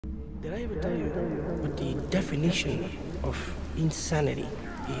Did I ever tell you what the definition of insanity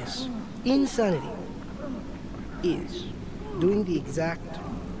is? Insanity is doing the exact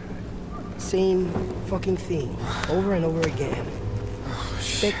same fucking thing over and over again,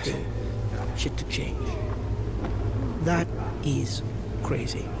 expecting shit to change. That is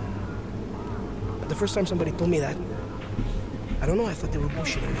crazy. But the first time somebody told me that, I don't know, I thought they were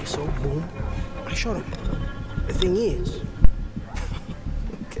bullshitting me, so boom, I shot him. The thing is,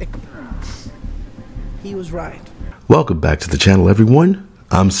 okay, he was right. Welcome back to the channel, everyone.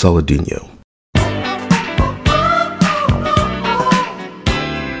 I'm Saladino.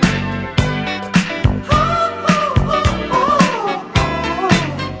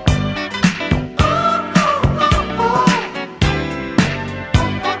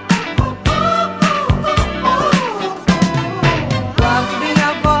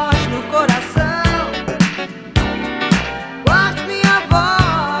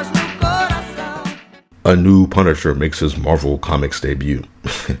 A new Punisher makes his Marvel Comics debut.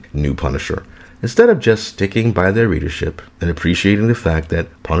 New Punisher. Instead of just sticking by their readership and appreciating the fact that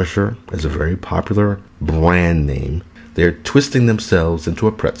Punisher is a very popular brand name, they're twisting themselves into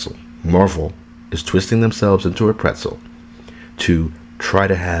a pretzel. Marvel is twisting themselves into a pretzel to try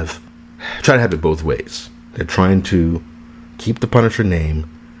to have it both ways. They're trying to keep the Punisher name,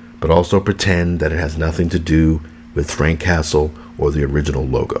 but also pretend that it has nothing to do with Frank Castle or the original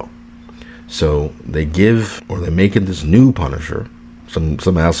logo. So they're making this new Punisher,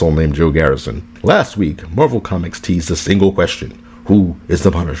 some asshole named Joe Garrison. Last week, Marvel Comics teased a single question: who is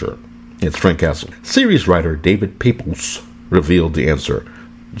the Punisher? It's Frank Castle. Series writer David Peoples revealed the answer: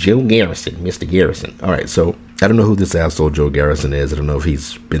 Joe Garrison, Mr. Garrison. Alright, so I don't know who this asshole Joe Garrison is. I don't know if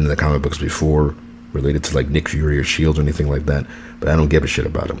he's been in the comic books before, related to like Nick Fury or S.H.I.E.L.D. or anything like that, but I don't give a shit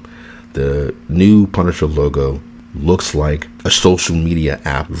about him. The new Punisher logo looks like a social media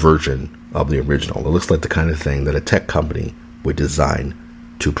app version of the original. It looks like the kind of thing that a tech company would design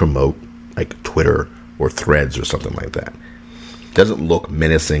to promote, like Twitter or Threads or something like that. It doesn't look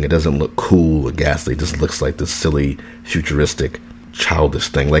menacing. It doesn't look cool or ghastly. It just looks like this silly, futuristic, childish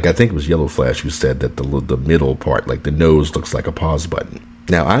thing. Like, I think it was Yellow Flash who said that the middle part, like the nose, looks like a pause button.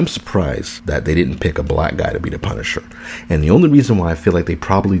 Now, I'm surprised that they didn't pick a black guy to be the Punisher. And the only reason why I feel like they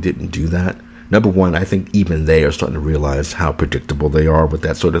probably didn't do that, number one, I think even they are starting to realize how predictable they are with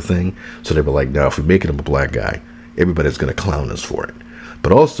that sort of thing. So they were like, no, if we make him a black guy, everybody's going to clown us for it.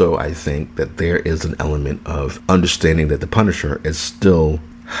 But also, I think that there is an element of understanding that the Punisher is still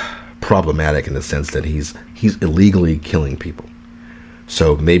problematic in the sense that he's illegally killing people.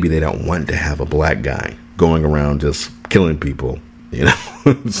 So maybe they don't want to have a black guy going around just killing people, you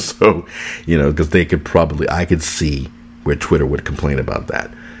know. So, you know, because I could see where Twitter would complain about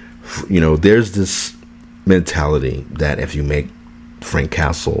that. You know, there's this mentality that if you make Frank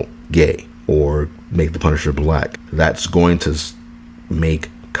Castle gay or make the Punisher black, that's going to make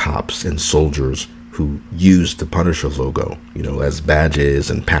cops and soldiers who use the Punisher logo, you know, as badges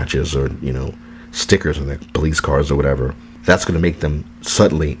and patches or, you know, stickers on their police cars or whatever, that's going to make them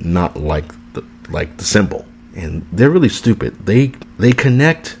suddenly not like the symbol. And they're really stupid. They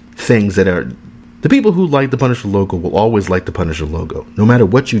connect things that are... The people who like the Punisher logo will always like the Punisher logo, no matter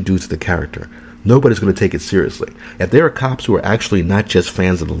what you do to the character. Nobody's going to take it seriously. If there are cops who are actually not just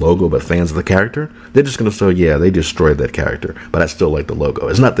fans of the logo, but fans of the character, they're just going to say, yeah, they destroyed that character, but I still like the logo.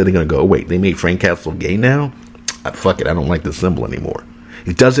 It's not that they're going to go, oh, wait, they made Frank Castle gay now? Fuck it, I don't like the symbol anymore.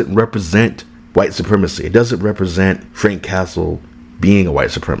 It doesn't represent white supremacy. It doesn't represent Frank Castle being a white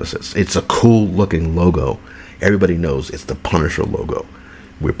supremacist. It's a cool looking logo. Everybody knows it's the Punisher logo.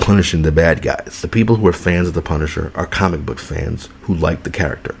 We're punishing the bad guys. The people who are fans of the Punisher are comic book fans who like the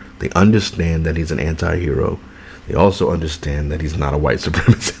character. They understand that he's an anti-hero. They also understand that he's not a white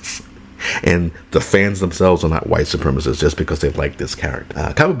supremacist. And the fans themselves are not white supremacists just because they like this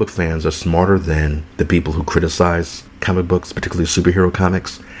character. Comic book fans are smarter than the people who criticize comic books, particularly superhero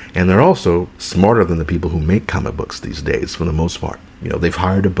comics. And they're also smarter than the people who make comic books these days, for the most part. You know, they've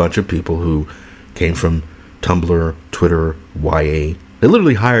hired a bunch of people who came from Tumblr, Twitter, YA. They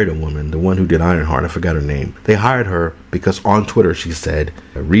literally hired a woman, the one who did Ironheart, I forgot her name. They hired her because on Twitter she said,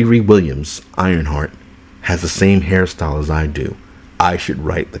 Riri Williams, Ironheart, has the same hairstyle as I do. I should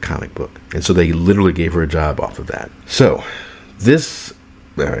write the comic book. And so they literally gave her a job off of that. So,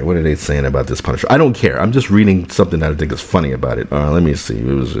 alright, what are they saying about this Punisher? I don't care. I'm just reading something that I think is funny about it. Let me see.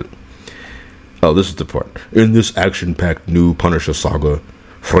 What was it? Oh, this is the part. In this action-packed new Punisher saga,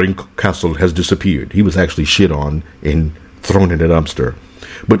 Frank Castle has disappeared. He was actually shit on and thrown in a dumpster.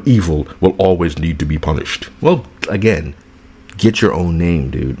 But evil will always need to be punished. Well, again, get your own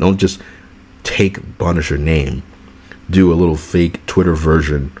name, dude. Don't just take Punisher name, do a little fake Twitter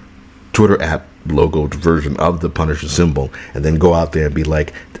version Twitter app logoed version of the Punisher symbol and then go out there and be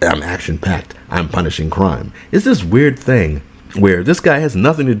like, I'm action-packed, I'm punishing crime. It's this weird thing where this guy has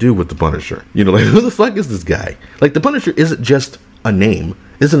nothing to do with the Punisher. You know, like, who the fuck is this guy? Like, the Punisher isn't just a name,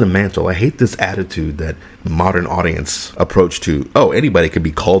 isn't a mantle. I hate this attitude that modern audience approach to, oh, anybody could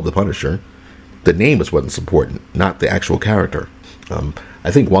be called the Punisher. The name is what's important, not the actual character.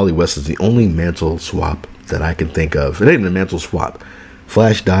 I think Wally West is the only mantle swap that I can think of. It ain't even a mantle swap.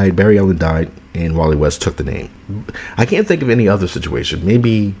 Flash died, Barry Allen died, and Wally West took the name. I can't think of any other situation.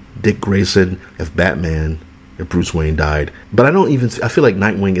 Maybe Dick Grayson, if Batman, if Bruce Wayne died. But I feel like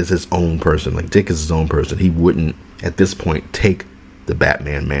Nightwing is his own person. Like, Dick is his own person. He wouldn't, at this point, take the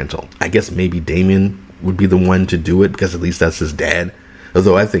Batman mantle. I guess maybe Damian would be the one to do it, because at least that's his dad.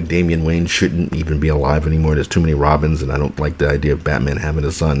 Although I think Damian Wayne shouldn't even be alive anymore. There's too many Robins, and I don't like the idea of Batman having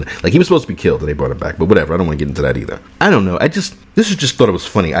a son. Like, he was supposed to be killed, and they brought him back. But whatever, I don't want to get into that either. I don't know. This is just thought it was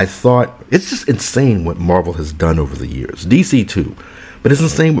funny. I thought, it's just insane what Marvel has done over the years. DC too. But it's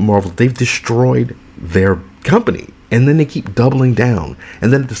insane what Marvel, they've destroyed their company. And then they keep doubling down.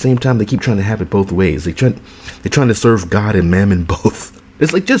 And then at the same time, they keep trying to have it both ways. They're trying to serve God and Mammon both.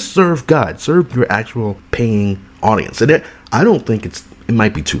 It's like, just serve God. Serve your actual paying audience. And I don't think it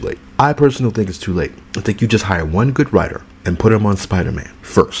might be too late. I personally think it's too late. I think you just hire one good writer and put him on Spider-Man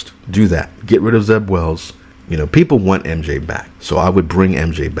first. Do that. Get rid of Zeb Wells. You know, people want MJ back. So I would bring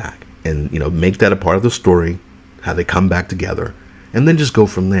MJ back and, you know, make that a part of the story, how they come back together, and then just go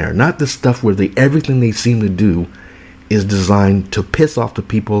from there. Not this stuff where everything they seem to do is designed to piss off the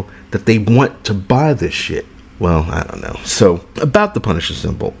people that they want to buy this shit. Well, I don't know. So, about the Punisher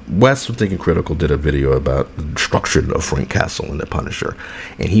symbol, Wes from Thinking Critical did a video about the destruction of Frank Castle and the Punisher,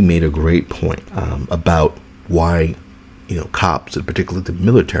 and he made a great point about why, you know, cops, and particularly the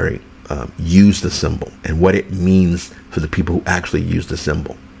military, use the symbol and what it means for the people who actually use the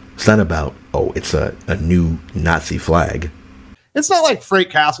symbol. It's not about, oh, it's a new Nazi flag. It's not like Frank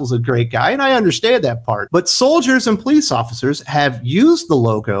Castle's a great guy, and I understand that part. But soldiers and police officers have used the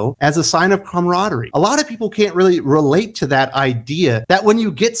logo as a sign of camaraderie. A lot of people can't really relate to that idea that when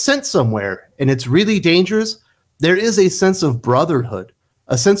you get sent somewhere and it's really dangerous, there is a sense of brotherhood,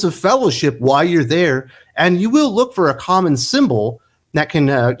 a sense of fellowship while you're there, and you will look for a common symbol that can,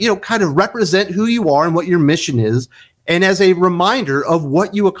 kind of represent who you are and what your mission is, and as a reminder of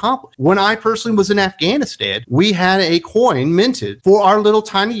what you accomplished. When I personally was in Afghanistan, we had a coin minted for our little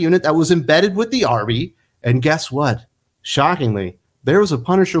tiny unit that was embedded with the Army. And guess what? Shockingly, there was a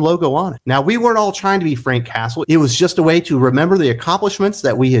Punisher logo on it. Now, we weren't all trying to be Frank Castle. It was just a way to remember the accomplishments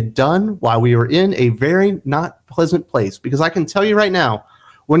that we had done while we were in a very not pleasant place. Because I can tell you right now,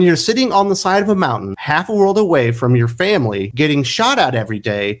 when you're sitting on the side of a mountain, half a world away from your family, getting shot at every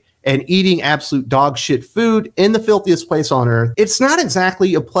day, and eating absolute dog shit food in the filthiest place on earth, it's not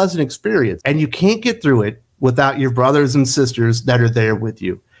exactly a pleasant experience. And you can't get through it without your brothers and sisters that are there with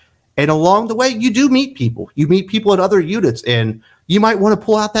you. And along the way, you do meet people. You meet people at other units, and you might want to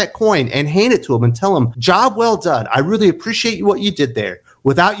pull out that coin and hand it to them and tell them, job well done. I really appreciate what you did there.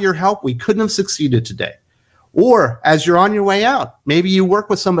 Without your help, we couldn't have succeeded today. Or as you're on your way out, maybe you work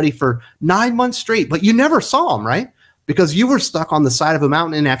with somebody for 9 months straight, but you never saw them, right? Because you were stuck on the side of a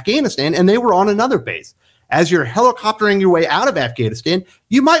mountain in Afghanistan and they were on another base. As you're helicoptering your way out of Afghanistan,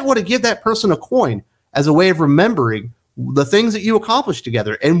 you might want to give that person a coin as a way of remembering the things that you accomplished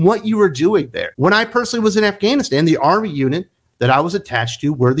together and what you were doing there. When I personally was in Afghanistan, the Army unit that I was attached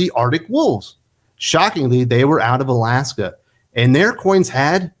to were the Arctic Wolves. Shockingly, they were out of Alaska, and their coins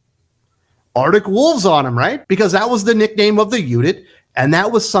had Arctic Wolves on them, right? Because that was the nickname of the unit. And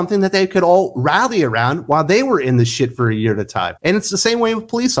that was something that they could all rally around while they were in the shit for a year at a time. And it's the same way with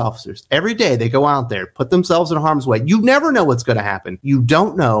police officers. Every day they go out there, put themselves in harm's way. You never know what's going to happen. You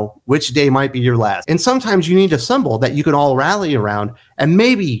don't know which day might be your last. And sometimes you need a symbol that you can all rally around. And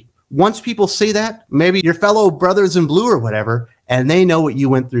maybe once people see that, maybe your fellow brothers in blue or whatever, and they know what you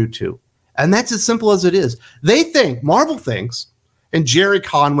went through too. And that's as simple as it is. They think, Marvel thinks, and Jerry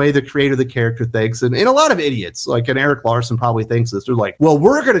Conway, the creator of the character, thinks, and a lot of idiots, like an Eric Larson probably thinks this. They're like, well,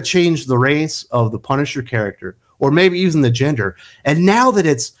 we're going to change the race of the Punisher character, or maybe even the gender. And now that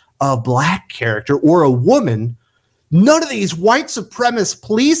it's a black character or a woman, none of these white supremacist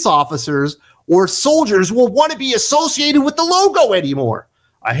police officers or soldiers will want to be associated with the logo anymore.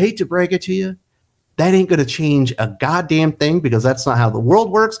 I hate to break it to you. That ain't going to change a goddamn thing, because that's not how the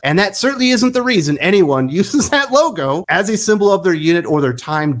world works. And that certainly isn't the reason anyone uses that logo as a symbol of their unit or their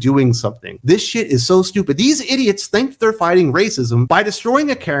time doing something. This shit is so stupid. These idiots think they're fighting racism by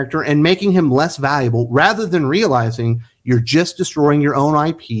destroying a character and making him less valuable, rather than realizing you're just destroying your own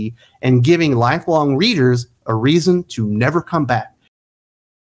IP and giving lifelong readers a reason to never come back.